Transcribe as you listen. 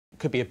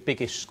could be a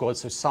biggish squad,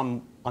 so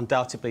some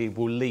undoubtedly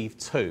will leave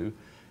too.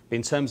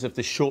 In terms of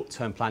the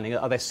short-term planning,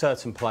 are there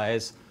certain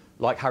players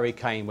like Harry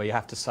Kane where you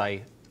have to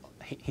say,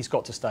 he's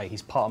got to stay,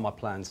 he's part of my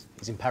plans,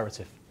 he's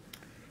imperative?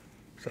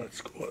 So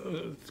it's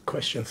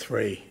question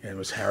 3, and it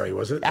was Harry,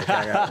 was it?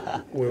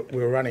 Okay, we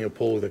were running a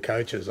pool of the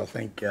coaches. I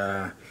think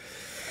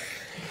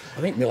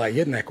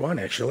Milad won,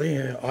 actually.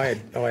 I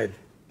had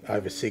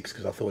over 6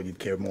 because I thought you'd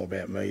care more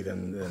about me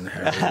than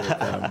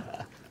Harry.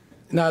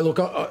 No, look,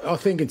 I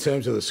think in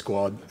terms of the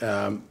squad,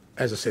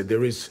 as I said,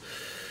 it's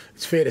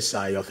fair to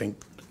say, I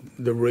think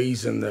the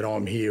reason that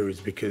I'm here is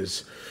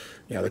because,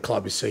 the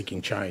club is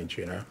seeking change,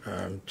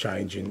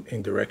 change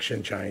in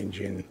direction, change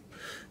in,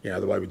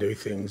 the way we do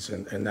things,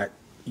 and that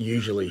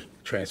usually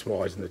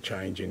transpires into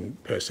change in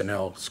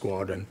personnel,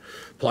 squad and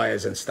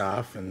players and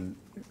staff. And,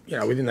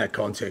 within that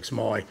context,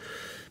 my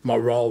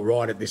role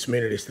right at this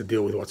minute is to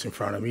deal with what's in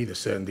front of me, the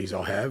certainties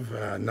I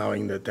have,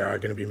 knowing that there are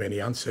going to be many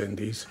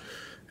uncertainties,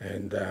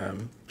 and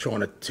trying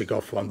to tick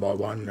off one by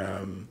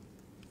one,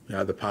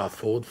 the path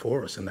forward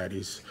for us, and that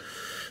is,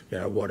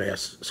 what our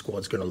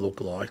squad's going to look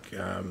like.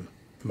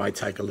 May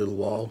take a little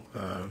while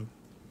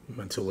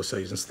until the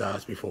season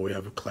starts before we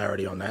have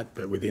clarity on that,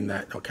 but within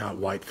that, I can't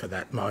wait for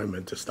that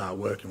moment to start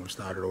working. We've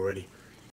started already.